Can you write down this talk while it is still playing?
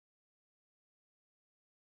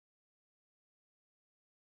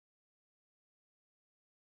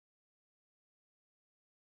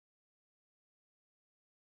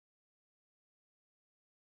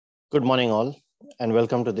Good morning, all, and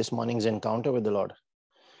welcome to this morning's encounter with the Lord.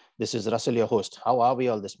 This is Russell, your host. How are we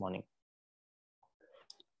all this morning?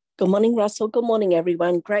 Good morning, Russell. Good morning,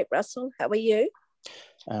 everyone. Great, Russell. How are you?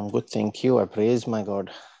 I'm good, thank you. I praise my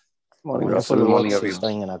God. Morning, Wonderful Russell. Morning, works He's everyone.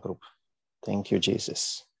 doing in our group. Thank you,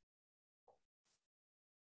 Jesus.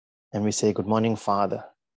 And we say, good morning, Father.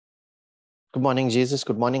 Good morning, Jesus.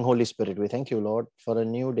 Good morning, Holy Spirit. We thank you, Lord, for a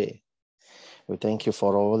new day. We thank you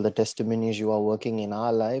for all the testimonies you are working in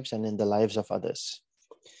our lives and in the lives of others.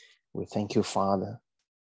 We thank you, Father,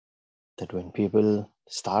 that when people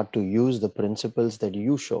start to use the principles that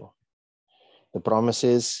you show, the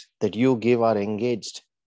promises that you give are engaged,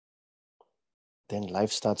 then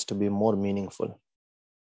life starts to be more meaningful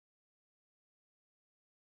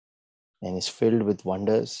and is filled with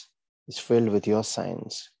wonders, is filled with your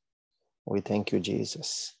signs. We thank you,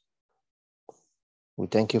 Jesus. We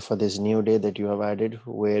thank you for this new day that you have added,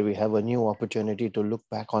 where we have a new opportunity to look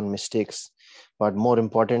back on mistakes, but more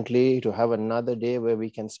importantly, to have another day where we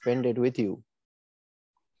can spend it with you,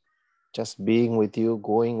 just being with you,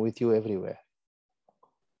 going with you everywhere.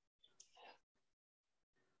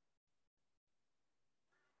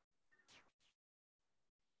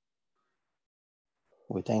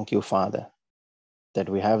 We thank you, Father, that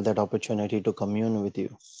we have that opportunity to commune with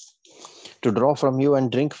you, to draw from you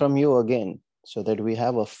and drink from you again, so that we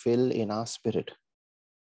have a fill in our spirit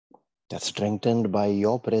that's strengthened by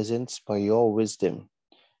your presence, by your wisdom,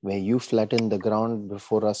 where you flatten the ground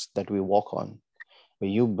before us that we walk on,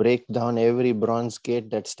 where you break down every bronze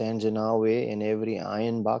gate that stands in our way and every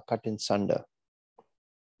iron bar cut in sunder.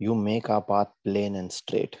 You make our path plain and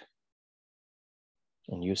straight.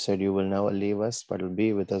 And you said you will never leave us, but will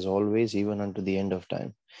be with us always, even unto the end of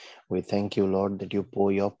time. We thank you, Lord, that you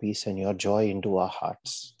pour your peace and your joy into our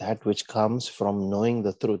hearts, that which comes from knowing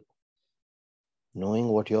the truth, knowing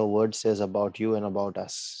what your word says about you and about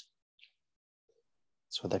us.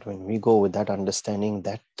 So that when we go with that understanding,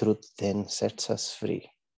 that truth then sets us free.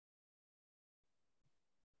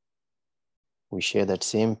 We share that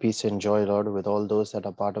same peace and joy, Lord, with all those that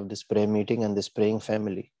are part of this prayer meeting and this praying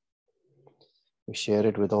family. We share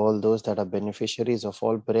it with all those that are beneficiaries of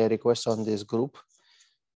all prayer requests on this group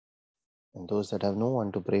and those that have no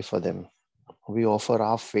one to pray for them. We offer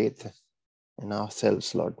our faith in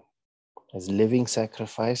ourselves, Lord, as living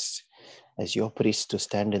sacrifice, as your priests to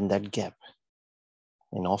stand in that gap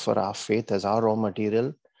and offer our faith as our raw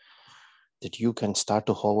material, that you can start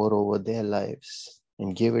to hover over their lives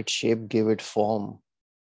and give it shape, give it form,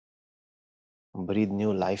 and breathe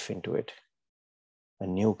new life into it, a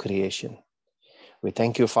new creation. We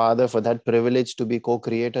thank you, Father, for that privilege to be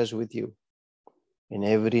co-creators with you. In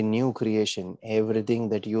every new creation, everything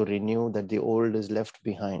that you renew, that the old is left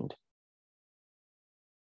behind.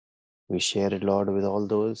 We share it, Lord, with all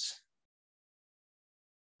those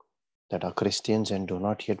that are Christians and do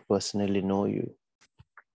not yet personally know you,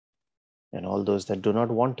 and all those that do not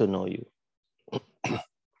want to know you.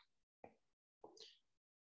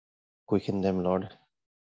 Quicken them, Lord.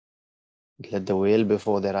 Let the veil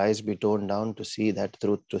before their eyes be torn down to see that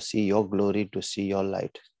truth, to see your glory, to see your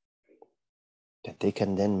light. That they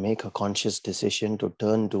can then make a conscious decision to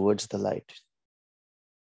turn towards the light,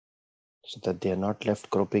 so that they are not left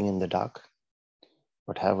groping in the dark,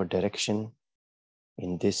 but have a direction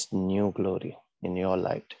in this new glory, in your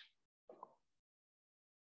light.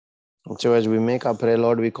 And so as we make our prayer,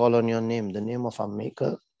 Lord, we call on your name, the name of our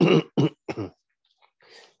Maker. The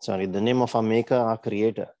name of our Maker, our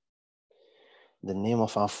Creator. The name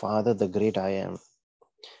of our Father, the great I am.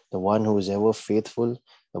 The one who is ever faithful,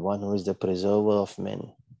 the one who is the preserver of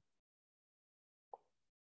men.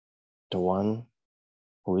 The one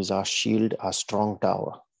who is our shield, our strong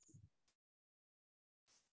tower.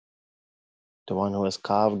 The one who has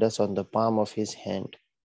carved us on the palm of his hand,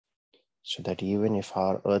 so that even if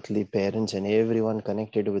our earthly parents and everyone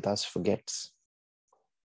connected with us forgets,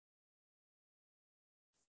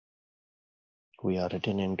 we are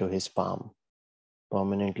written into his palm,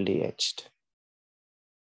 permanently etched.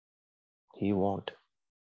 He won't.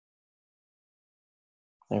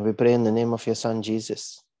 And we pray in the name of your Son,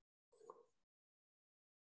 Jesus,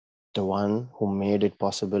 the one who made it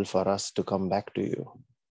possible for us to come back to you,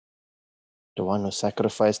 the one who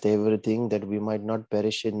sacrificed everything that we might not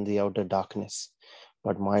perish in the outer darkness,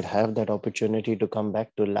 but might have that opportunity to come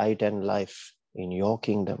back to light and life in your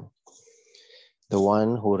kingdom, the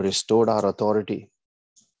one who restored our authority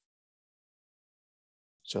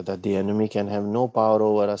so that the enemy can have no power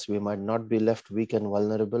over us. We might not be left weak and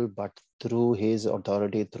vulnerable, but through his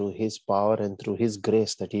authority, through his power, and through his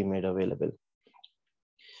grace that he made available,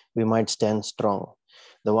 we might stand strong.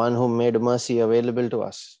 The one who made mercy available to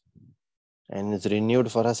us and is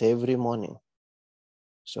renewed for us every morning,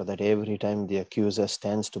 so that every time the accuser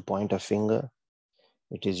stands to point a finger,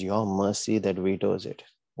 it is your mercy that vetoes it.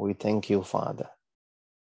 We thank you, Father,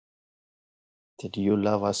 that you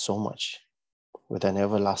love us so much with an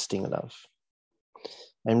everlasting love.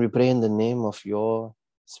 And we pray in the name of your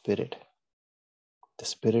Spirit, the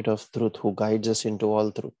Spirit of truth who guides us into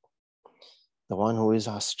all truth, the one who is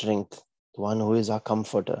our strength, the one who is our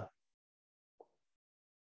comforter,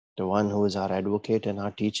 the one who is our advocate and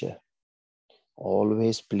our teacher,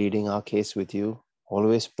 always pleading our case with you,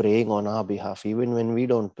 always praying on our behalf, even when we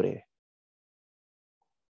don't pray.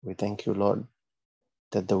 We thank you, Lord,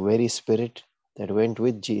 that the very Spirit that went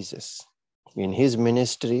with Jesus in his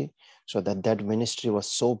ministry, so that ministry was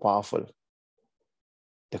so powerful,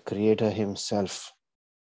 the Creator himself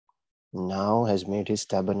now has made his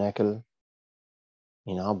tabernacle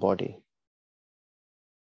in our body.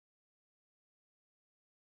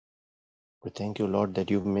 We thank you, Lord, that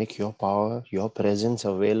you make your power, your presence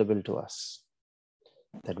available to us,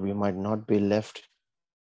 that we might not be left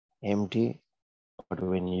empty, but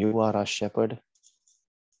when you are our shepherd,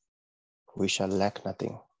 we shall lack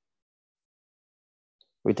nothing.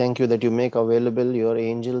 We thank you that you make available your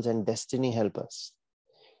angels and destiny helpers.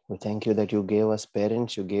 We thank you that you gave us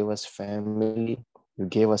parents, you gave us family, you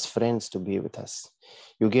gave us friends to be with us.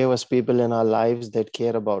 You gave us people in our lives that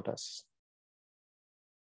care about us.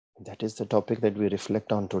 That is the topic that we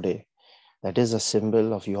reflect on today. That is a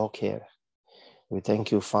symbol of your care. We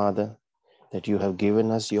thank you, Father, that you have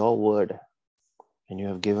given us your word and you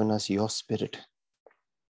have given us your Spirit,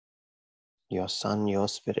 your Son, your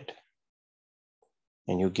Spirit.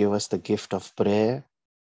 And you give us the gift of prayer,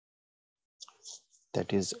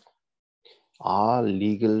 that is our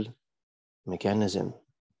legal mechanism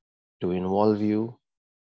to involve you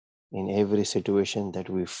in every situation that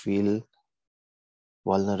we feel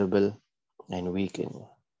vulnerable and weak in.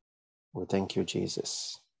 We thank you,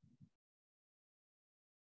 Jesus.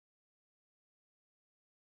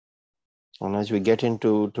 And as we get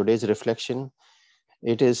into today's reflection,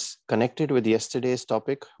 it is connected with yesterday's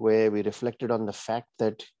topic where we reflected on the fact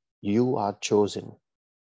that you are chosen.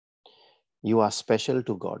 You are special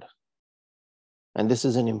to God. And this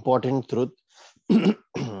is an important truth,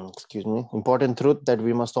 important truth that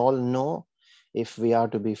we must all know if we are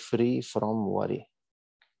to be free from worry.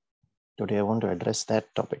 Today I want to address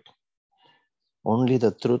that topic. Only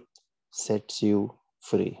the truth sets you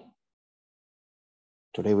free.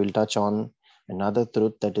 Today we'll touch on another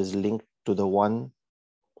truth that is linked to the one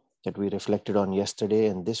that we reflected on yesterday,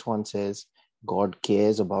 and this one says, God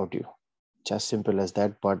cares about you. Just simple as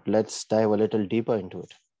that, but let's dive a little deeper into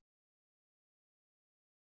it.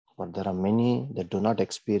 But there are many that do not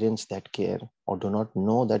experience that care or do not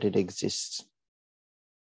know that it exists.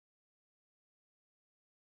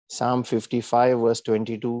 Psalm 55 verse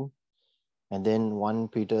 22, and then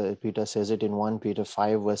Peter says it in 1 Peter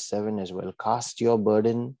 5 verse 7 as well. Cast your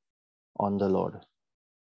burden on the Lord,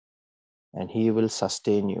 and he will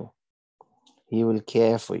sustain you. He will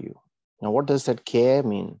care for you. Now, what does that care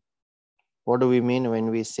mean? What do we mean when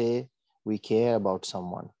we say we care about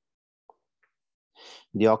someone?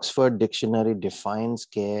 The Oxford Dictionary defines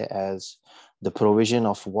care as the provision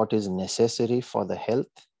of what is necessary for the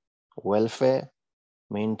health, welfare,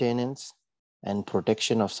 maintenance, and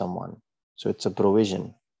protection of someone. So it's a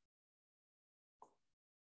provision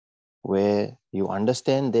where you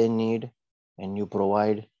understand their need and you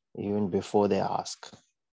provide even before they ask.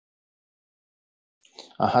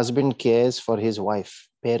 A husband cares for his wife.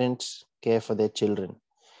 Parents care for their children,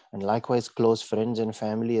 and likewise close friends and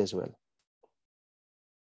family as well.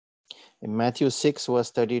 In Matthew 6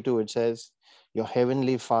 verse 32, it says, your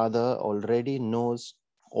heavenly Father already knows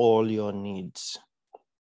all your needs.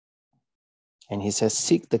 And he says,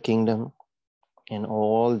 seek the kingdom and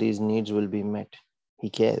all these needs will be met. He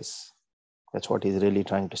cares. That's what he's really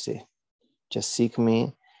trying to say. Just seek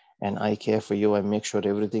me and I care for you. I make sure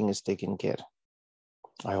everything is taken care.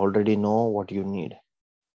 I already know what you need.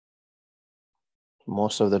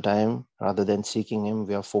 Most of the time, rather than seeking him,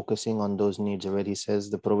 we are focusing on those needs where he says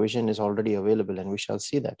the provision is already available, and we shall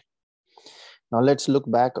see that. Now let's look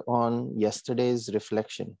back on yesterday's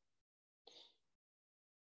reflection.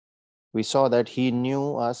 We saw that he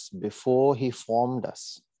knew us before he formed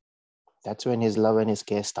us. That's when his love and his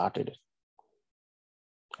care started.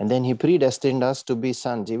 And then he predestined us to be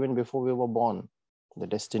sons even before we were born. The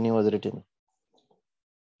destiny was written.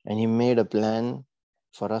 And he made a plan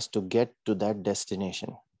for us to get to that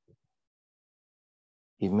destination.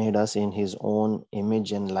 He made us in his own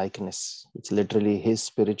image and likeness. It's literally his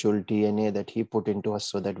spiritual DNA that he put into us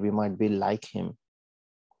so that we might be like him,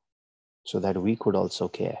 so that we could also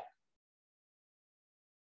care.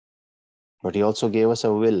 But he also gave us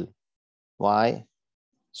a will. Why?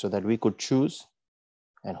 So that we could choose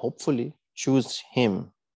and hopefully choose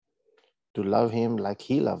him, to love him like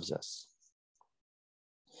he loves us.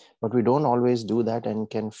 But we don't always do that and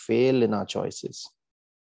can fail in our choices.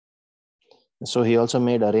 So he also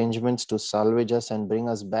made arrangements to salvage us and bring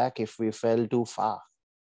us back if we fell too far.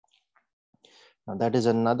 Now that is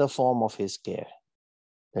another form of his care.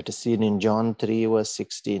 That is seen in John 3 verse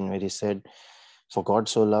 16, where he said, "For God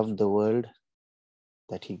so loved the world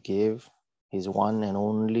that he gave his one and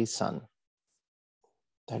only Son."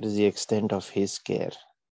 That is the extent of his care.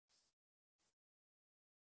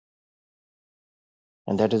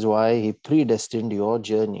 And that is why he predestined your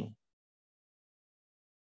journey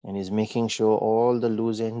and is making sure all the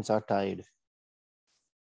loose ends are tied,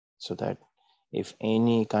 so that if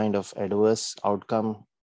any kind of adverse outcome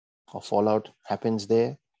or fallout happens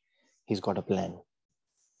there, he's got a plan.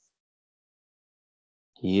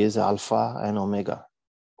 He is Alpha and Omega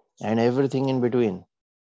and everything in between.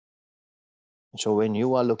 So when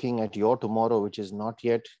you are looking at your tomorrow, which is not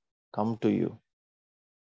yet come to you,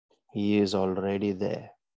 he is already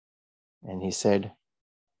there. And he said,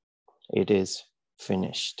 "It is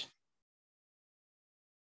finished."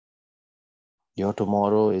 Your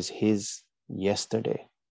tomorrow is his yesterday.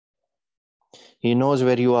 He knows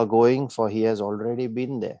where you are going, for he has already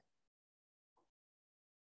been there.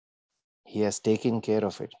 He has taken care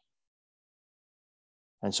of it.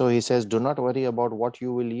 And so he says, "Do not worry about what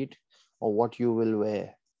you will eat or what you will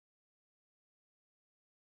wear.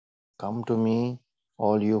 Come to me,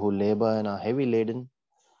 all you who labor and are heavy laden,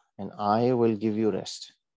 and I will give you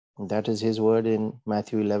rest." And that is his word in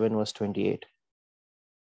Matthew 11 verse 28.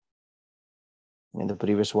 And the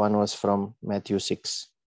previous one was from Matthew 6.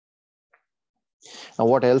 Now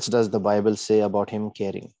what else does the Bible say about him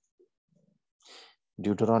caring?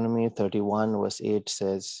 Deuteronomy 31 verse 8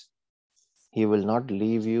 says, "He will not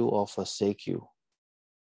leave you or forsake you.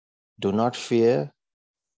 Do not fear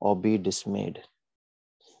or be dismayed."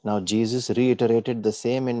 Now Jesus reiterated the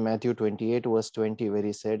same in Matthew 28 verse 20, where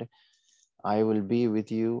he said, "I will be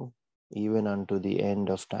with you even unto the end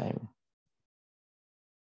of time."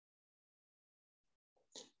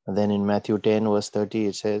 And then in Matthew 10 verse 30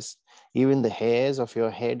 it says, "Even the hairs of your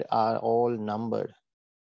head are all numbered."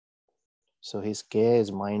 So his care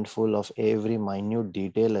is mindful of every minute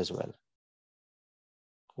detail as well.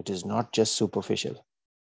 It is not just superficial.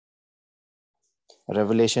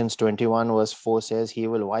 Revelations 21 verse 4 says, "He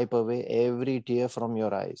will wipe away every tear from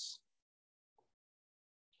your eyes."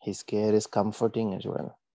 His care is comforting as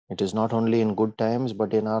well. It is not only in good times,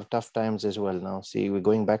 but in our tough times as well. Now, see, we're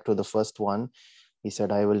going back to the first one. He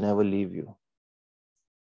said, "I will never leave you."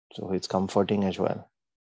 So it's comforting as well.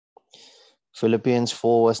 Philippians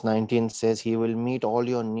 4 verse 19 says, "He will meet all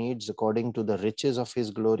your needs according to the riches of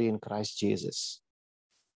his glory in Christ Jesus."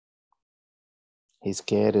 His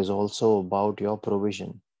care is also about your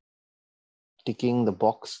provision. Ticking the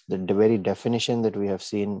box, the very definition that we have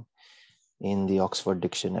seen in the Oxford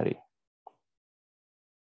Dictionary.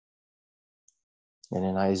 And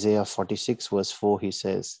in Isaiah 46 verse 4, he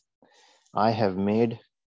says, "I have made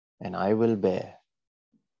and I will bear.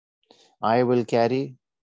 I will carry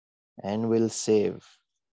and will save."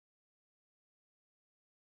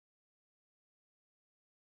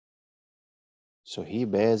 So he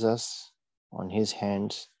bears us on his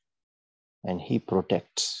hands and he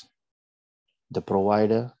protects, the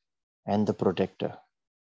provider and the protector.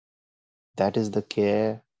 That is the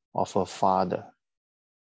care of a father.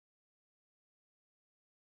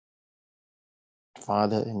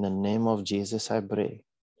 Father, in the name of Jesus, I pray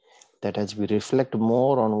that as we reflect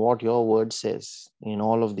more on what your word says in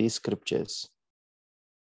all of these scriptures,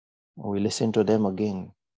 we listen to them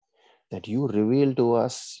again, that you reveal to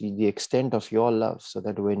us the extent of your love, so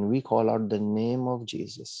that when we call out the name of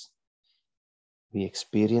Jesus, we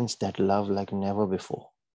experience that love like never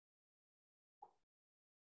before.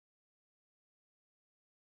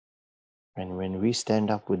 And when we stand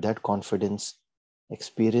up with that confidence,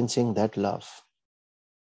 experiencing that love,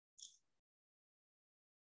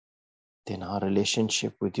 then our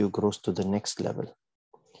relationship with you grows to the next level.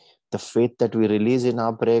 The faith that we release in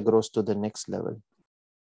our prayer grows to the next level.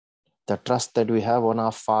 The trust that we have on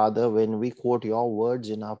our Father when we quote your words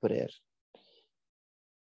in our prayer,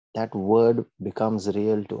 that word becomes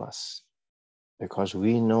real to us because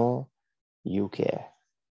we know you care.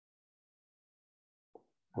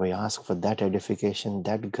 We ask for that edification,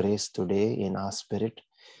 that grace today in our spirit,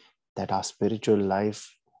 that our spiritual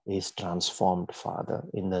life is transformed, Father,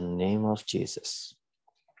 in the name of Jesus.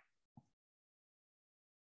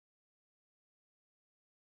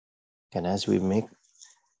 And as we make,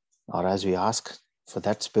 or as we ask for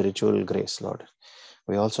that spiritual grace, Lord.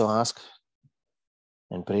 We also ask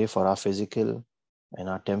and pray for our physical and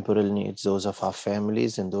our temporal needs, those of our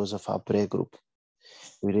families and those of our prayer group.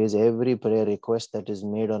 We raise every prayer request that is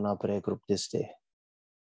made on our prayer group this day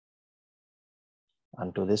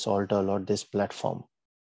unto this altar, Lord, this platform.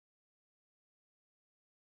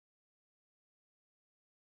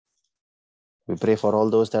 We pray for all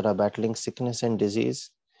those that are battling sickness and disease,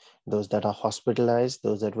 those that are hospitalized,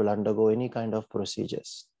 those that will undergo any kind of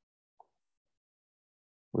procedures.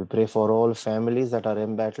 We pray for all families that are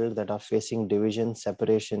embattled, that are facing division,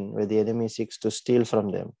 separation, where the enemy seeks to steal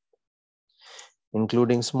from them,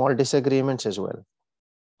 including small disagreements as well.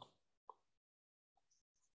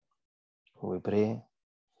 We pray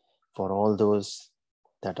for all those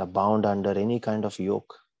that are bound under any kind of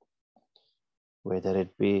yoke, whether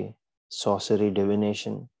it be sorcery,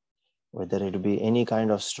 divination, whether it be any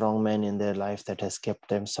kind of strong man in their life that has kept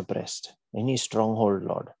them suppressed, any stronghold,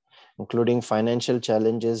 Lord, including financial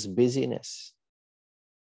challenges, busyness,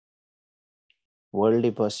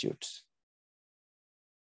 worldly pursuits,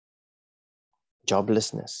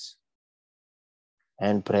 joblessness,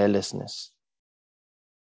 and prayerlessness.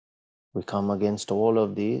 We come against all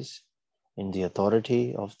of these in the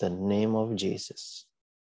authority of the name of Jesus.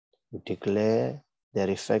 We declare their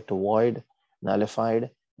effect void, nullified,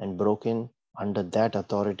 and broken under that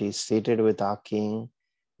authority, seated with our King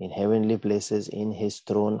in heavenly places in his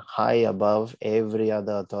throne, high above every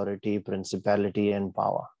other authority, principality, and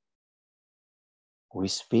power. We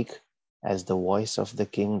speak as the voice of the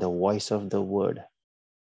King, the voice of the word.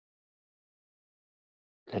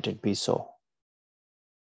 Let it be so.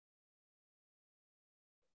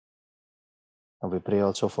 And we pray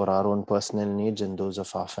also for our own personal needs and those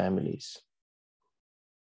of our families.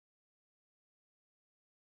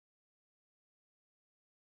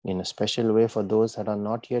 In a special way for those that are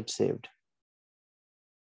not yet saved,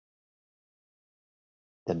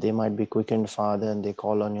 that they might be quickened, Father, and they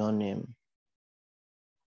call on your name.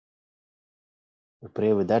 We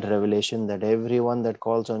pray with that revelation that everyone that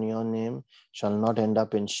calls on your name shall not end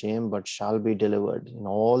up in shame, but shall be delivered. In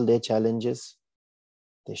all their challenges,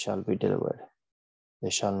 they shall be delivered. They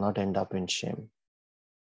shall not end up in shame.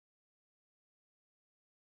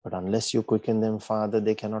 But unless you quicken them, Father,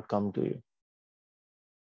 they cannot come to you.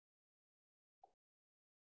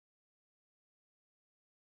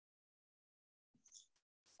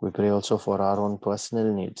 We pray also for our own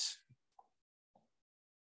personal needs,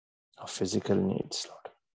 our physical needs,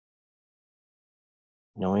 Lord.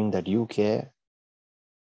 Knowing that you care,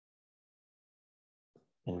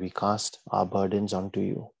 and we cast our burdens onto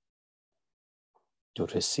you to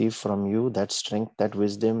receive from you that strength, that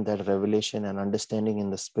wisdom, that revelation and understanding in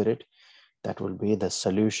the Spirit that will be the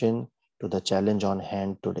solution to the challenge on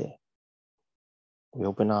hand today. We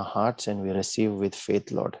open our hearts and we receive with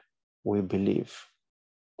faith, Lord. We believe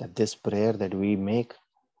that this prayer that we make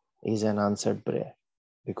is an answered prayer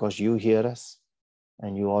because you hear us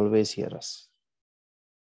and you always hear us.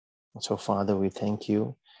 So, Father, we thank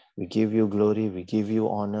you. We give you glory. We give you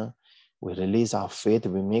honor. We release our faith.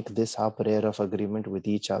 We make this our prayer of agreement with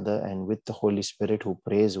each other and with the Holy Spirit who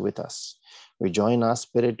prays with us. We join our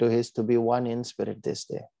spirit to his to be one in spirit this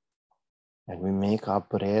day. And we make our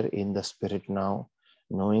prayer in the Spirit now,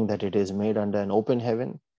 knowing that it is made under an open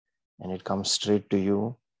heaven and it comes straight to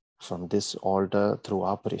you from this altar through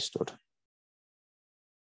our priesthood.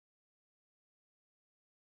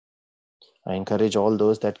 I encourage all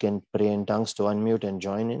those that can pray in tongues to unmute and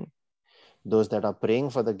join in. Those that are praying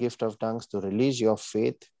for the gift of tongues to release your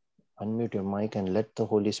faith, unmute your mic and let the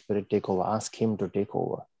Holy Spirit take over. Ask him to take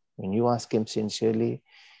over. When you ask him sincerely,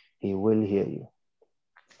 he will hear you.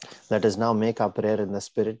 Let us now make our prayer in the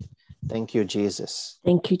Spirit. Thank you, Jesus.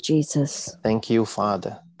 Thank you, Jesus. Thank you,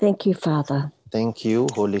 Father. Thank you, Father. Thank you,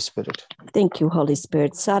 Holy Spirit. Thank you, Holy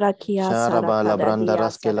Spirit. Sarakia, Sharabala branda Sarakadadia,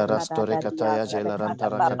 raskela rastore Sarakadadia, kataya jela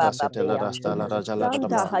rantara katasitela rastala rajala Santa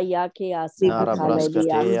rabra. Hayakia, Nara Sarakadadia,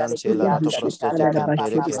 braskate anchela Sarakia, rato prostete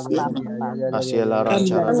kentere keste. Asiela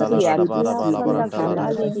ranchara dala Sankia, rabala Kia, bala Santa brandala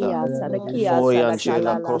rajita. Kalalidia, Sarakia, O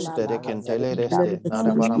yanchela Sarakala, la, kostere kentele Sarikita. reste.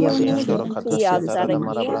 Nare baramati antoro Kia, katasieta rana Sarakia,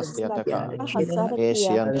 marabrastiataka. Sarakia,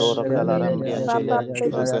 Esi Sarakia. antoro kalarambi Papa anchele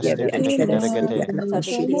Precious ragasteke Sarakia, teketerekete.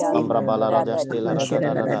 Sarakia, Ambra bala raja stila da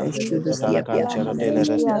Talakan Cheratele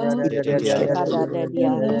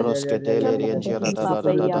Brosketele Rienjera da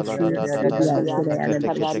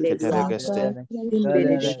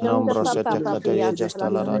Nombrosete Cataya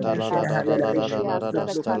Justala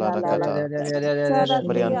Stala da Cata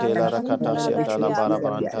Briantela Racata Siatala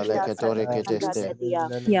Barabranta Lecatori Keteste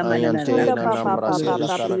Ayante Nambra Sela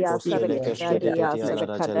Caracoste Leceste la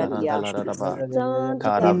Rajalaranta Laraba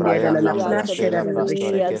Cara Brian Nambra Stela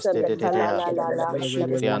Prastore Keste de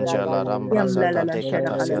Pianjala Rambra Zacate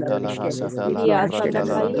Catasiata la Rasata la Rambrata la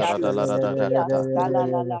Rantarada la Radata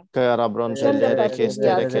Cara Bronte Lere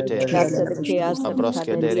Keste Recete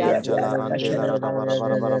Abroske Derian Jalarante la Radabara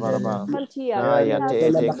Aya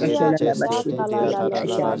te kete testi te ata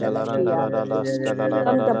la jalaranda la skala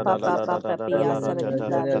la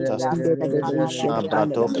katasti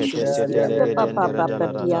abrato kete sete le dendere la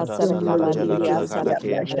salara jalara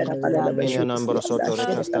kadake ina nambro soto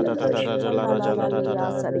rekasta da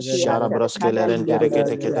shara broskele rente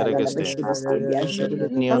rekete kete regeste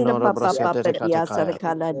nia noro brosete rekata kaya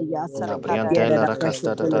na briante la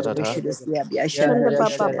rakasta da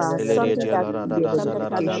ele jalara da salara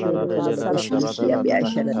da jalaranda la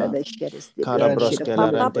Cara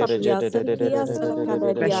broskela rentere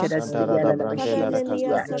santara da brantela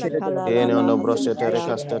recasta. Ene ono brosete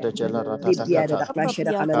recasta de cella ratata cata.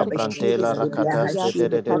 Cabrantela racata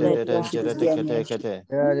stete de kete.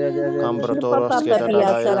 Cambrotoros che da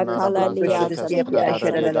nara branta recasta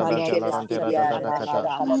da jalarantera da cata.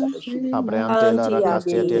 Abreantela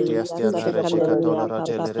racastia tiastia na recicatola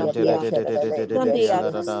ragele rentere de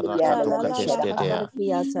la racatu catestea.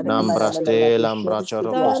 Nambraste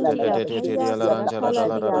lambrachoro coste de la rangera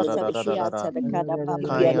da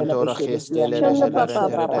Kayantora gestele rentere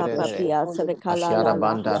Asiara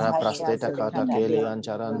bandara prasteta kata kele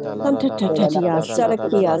ancharanta la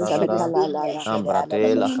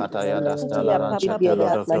Ambrate la kataya dasta la ranchatelo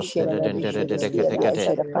do coste de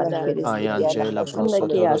kete Ayanche la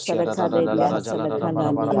prosoto rosiera la rajala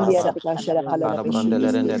bara Ada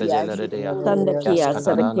brandele rendere gelere dea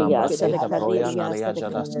Yaskatara nambraseta proya naria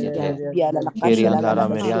jadaskete Kirian Lara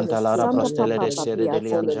Mirianta Lara Prostele de Sede de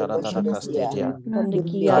Lian Jarata da Castetia.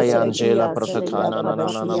 Kayangela Protocana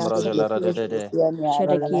Nana Brajala de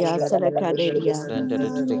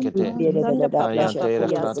Tickete.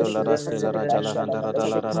 Kayante Krato Lara Stella Rajala Randara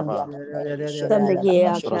Laraba.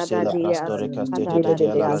 Prosela Prastore Castete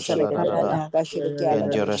de la Rajala Rada.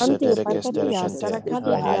 Enjoresete de Castelecente.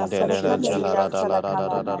 Aliandele Rajala Rada.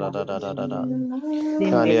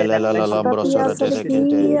 Kalia la brosora de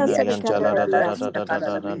Kente. Narianchala da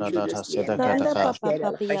Sedakataka.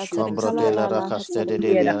 Combrotela Racaste de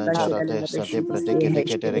Liana Jarate Sate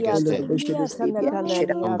Predicate Regeste.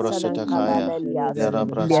 Combroseta Kaya. Lera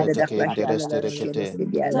Brasete Intereste Recete.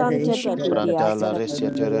 Brantala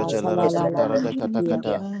Resia Terra Santara de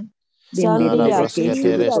Katakata. Nara Brosca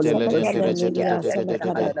Terrestre de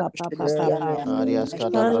Arias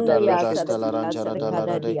Catabrata la Stella Ranchara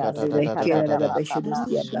Dalla de Catata.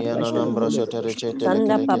 Iano Nambrosio Terrecete de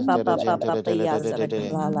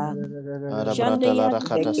Arabrata la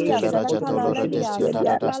Racata Stella Rajatolo Radesia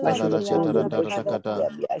Dada Stella Rajatara Darakata.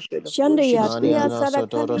 Maniana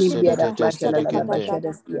Sotoro Sede de Kente.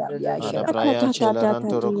 Arabraya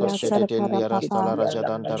Celarantoro Costete Delia Rastala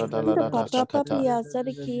Rajadan Taradala Sakata.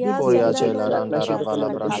 Poria Celarandara Bala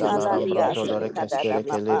Brandala Rambranto Loreceste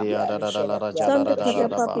Keliria Dada Rajada.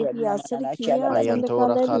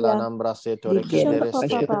 Ayantora Kala Nambra Setore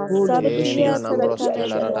Kedereste. Enia Nambros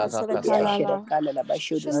Telarada Casta.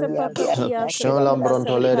 Sholam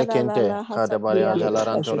Brontolere Kente, Cadabaria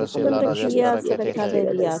Jalarantore Sela Rajastara Ketete,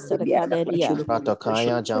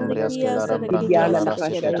 Ratokaya Jambrias Kelaram Brantala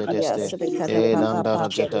Rasete, Nanda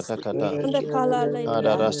Rajata Takata,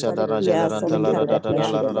 Ada Rasada Rajalarantala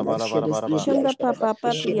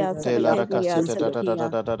Telara Casteta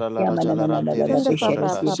Rajalarante Resota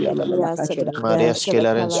Maria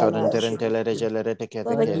Skelaren Sorenteren Teleregelere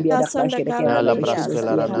Kete, Nala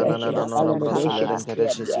Braskelara Nana Brasilerin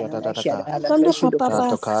Teresisiata Tataka.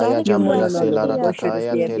 Ratokaya Jambria Sela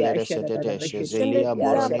Ratakaya Teleresete Shezelia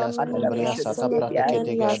Boronias Umbria Sata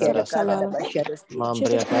Pratekete Gadadaska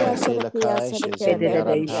Mambria Kaya Sela Kai Shezelia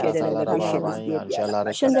Rantara Talarabaya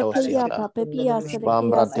Jalare Katosiata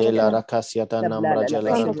Bambra Tela Ila Rakasiata Nambra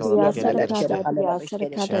Jalarantolo Kereste.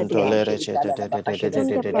 Shantolere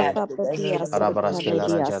Arabaraske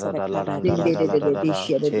Laranjara Laranda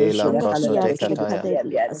Tela Prasote Kataya.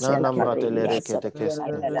 Nanambra Telere Ketekes.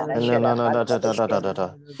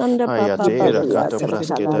 Ayatera Kato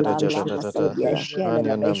Prasketa Jatata.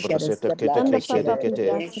 Anya Nambra Seta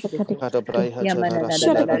Ketekete. Kata Braiha Chatara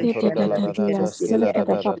Silarantora Dalarada Skila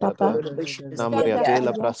Radata.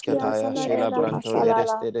 Namriatela Praskataya Shila Branto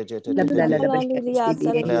Lereste de Jete.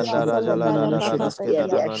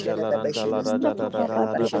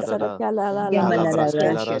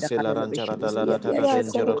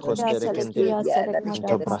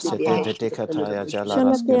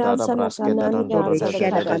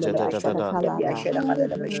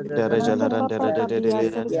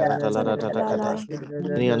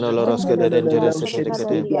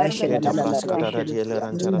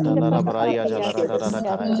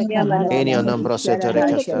 Enia number settere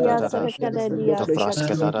castara to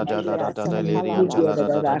prasketara da lirian jalara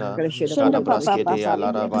da kada brasketi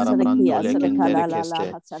alara bara brantole kentere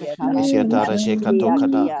keste isiatara shekato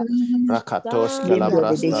kada rakatos kala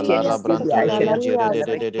brasta lara brantole lenjere de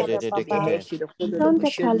kete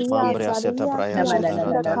mambria seta braya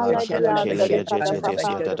jalaranta lara kata kileria jeje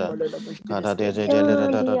siatada kada de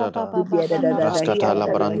da raskata la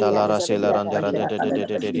branda lara selarandera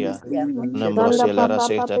de Nambro Selara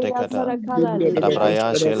Sekta Tekata,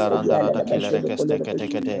 Rabraya Shelaranda Rada Kilere Keste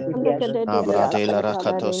Kete, Abrate Lara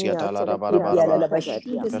Katos Yatala Barabaraba,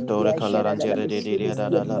 Katore Kalarangere de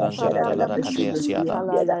Diada Larangera Lara Katea Siada,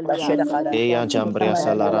 Eya Jambria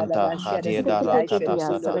Salaranta, Hadieda Rakata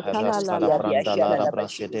Sata, Haras Kalabranda Lara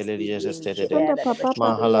Braskete Ligested,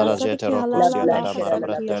 Mahalara Jeta Rokos Yada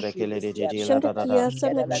Marabrata Rekele de Lara,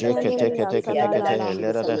 Jeke Teke,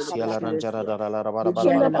 Lera Siala Ranjara Lara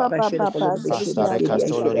Barabaraba. Astare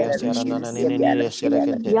Castoloria Sierra Nanini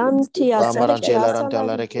Serecente. Rambarangela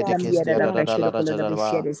Rantala Rekete Kistiara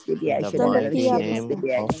Rajalava. In the mighty name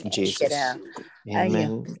of Jesus.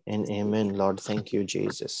 Amen and amen. Lord, thank you,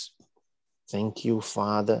 Jesus. Thank you,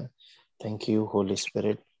 Father. Thank you, Holy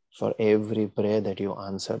Spirit, for every prayer that you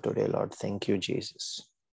answer today, Lord. Thank you, Jesus.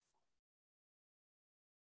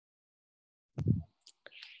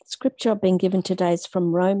 Scripture being given today is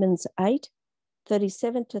from Romans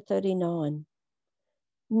 8:37 to 39.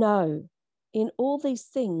 No, in all these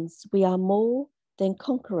things we are more than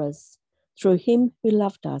conquerors through him who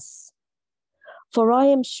loved us. For I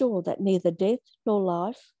am sure that neither death nor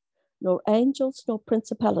life, nor angels nor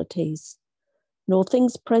principalities, nor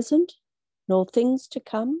things present, nor things to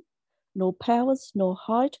come, nor powers, nor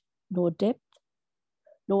height, nor depth,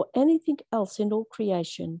 nor anything else in all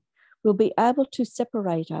creation will be able to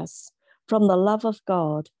separate us from the love of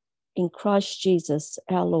God in Christ Jesus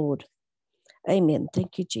our Lord. Amen.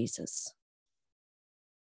 Thank you, Jesus.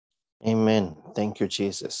 Amen. Thank you,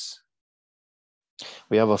 Jesus.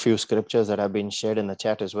 We have a few scriptures that have been shared in the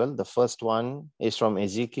chat as well. The first one is from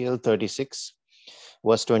Ezekiel 36,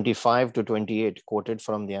 verse 25 to 28, quoted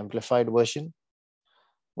from the Amplified Version,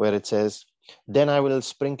 where it says, "Then I will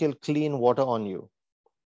sprinkle clean water on you,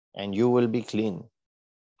 and you will be clean.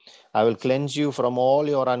 I will cleanse you from all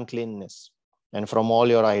your uncleanness and from all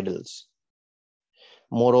your idols.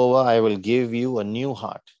 Moreover, I will give you a new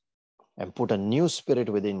heart and put a new spirit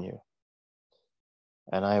within you.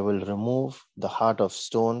 And I will remove the heart of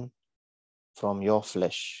stone from your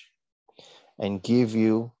flesh and give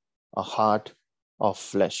you a heart of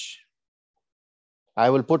flesh. I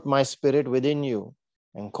will put my spirit within you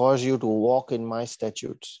and cause you to walk in my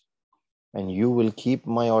statutes, and you will keep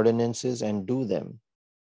my ordinances and do them.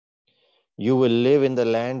 You will live in the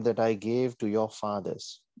land that I gave to your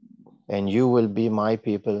fathers, and you will be my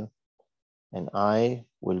people, and I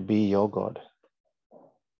will be your God."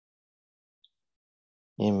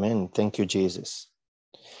 Amen. Thank you, Jesus.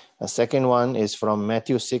 A second one is from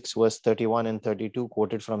Matthew 6, verse 31 and 32,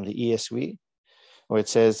 quoted from the ESV, where it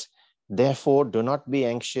says, "Therefore, do not be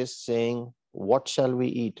anxious, saying, 'What shall we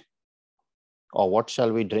eat? Or what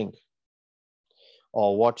shall we drink?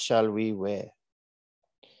 Or what shall we wear?'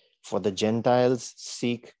 For the Gentiles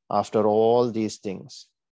seek after all these things,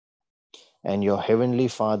 and your heavenly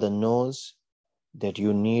Father knows that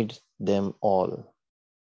you need them all."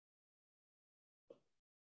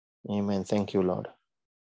 Amen. Thank you, Lord.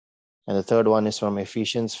 And the third one is from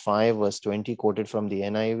Ephesians 5, verse 20, quoted from the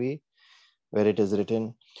NIV, where it is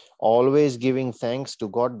written, "Always giving thanks to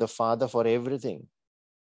God the Father for everything,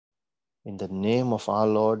 in the name of our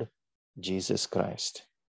Lord Jesus Christ."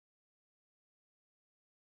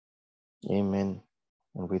 Amen.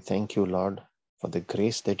 And we thank you, Lord, for the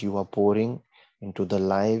grace that you are pouring into the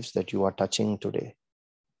lives that you are touching today.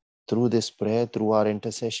 through this prayer, through our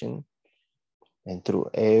intercession, and through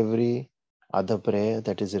every other prayer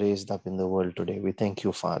that is raised up in the world today. We thank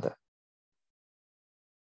you, Father.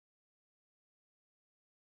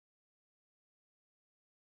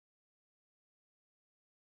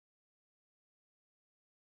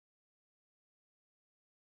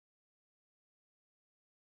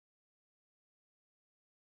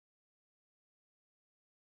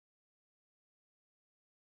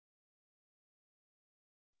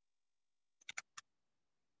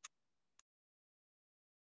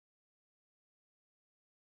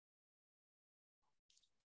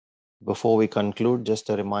 Before we conclude, just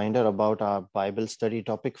a reminder about our Bible study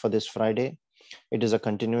topic for this Friday. It is a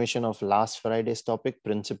continuation of last Friday's topic,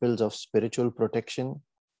 Principles of Spiritual Protection.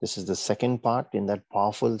 This is the second part in that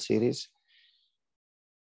powerful series.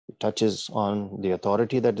 It touches on the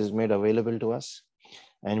authority that is made available to us.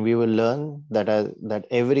 And we will learn that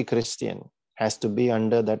every Christian has to be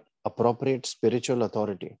under that appropriate spiritual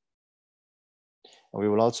authority. We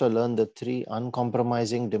will also learn the 3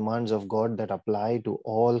 uncompromising demands of God that apply to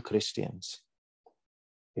all Christians.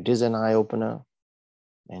 It is an eye-opener,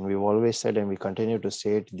 and we've always said, and we continue to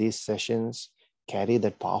say it, these sessions carry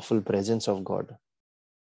that powerful presence of God.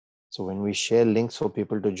 So when we share links for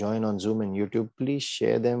people to join on Zoom and YouTube, please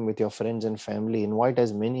share them with your friends and family. Invite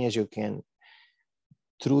as many as you can.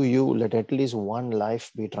 Through you, let at least one life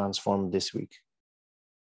be transformed this week.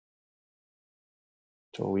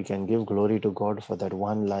 So we can give glory to God for that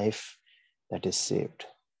one life that is saved,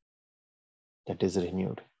 that is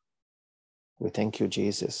renewed. We thank you,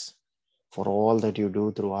 Jesus, for all that you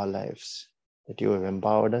do through our lives, that you have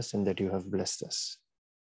empowered us and that you have blessed us.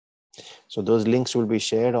 So those links will be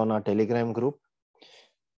shared on our Telegram group.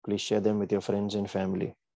 Please share them with your friends and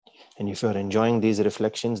family. And if you're enjoying these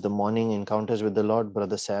reflections, the morning encounters with the Lord,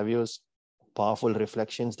 Brother Savio's powerful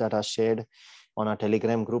reflections that are shared on our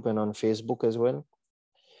Telegram group and on Facebook as well,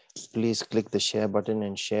 please click the share button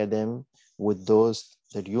and share them with those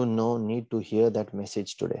that you know need to hear that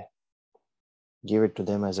message today. Give it to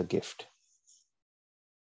them as a gift.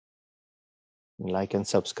 Like and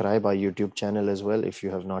subscribe our YouTube channel as well if you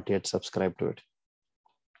have not yet subscribed to it.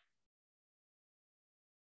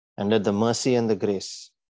 And let the mercy and the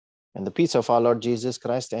grace and the peace of our Lord Jesus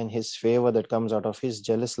Christ and his favor that comes out of his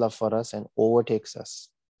jealous love for us and overtakes us,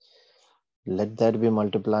 let that be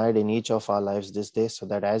multiplied in each of our lives this day, so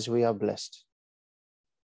that as we are blessed,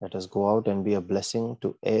 let us go out and be a blessing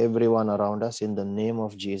to everyone around us in the name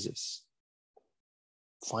of Jesus.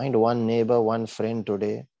 Find one neighbor, one friend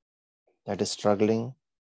today that is struggling,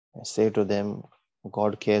 and say to them,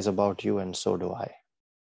 God cares about you and so do I.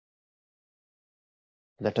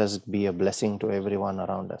 Let us be a blessing to everyone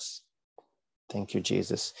around us. Thank you,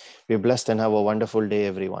 Jesus. Be blessed and have a wonderful day,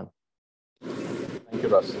 everyone. Thank you,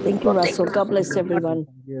 Russell. Thank you, Russell. God bless everyone.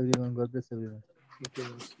 Thank you, everyone. God bless everyone. Thank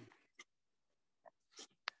you, Russell.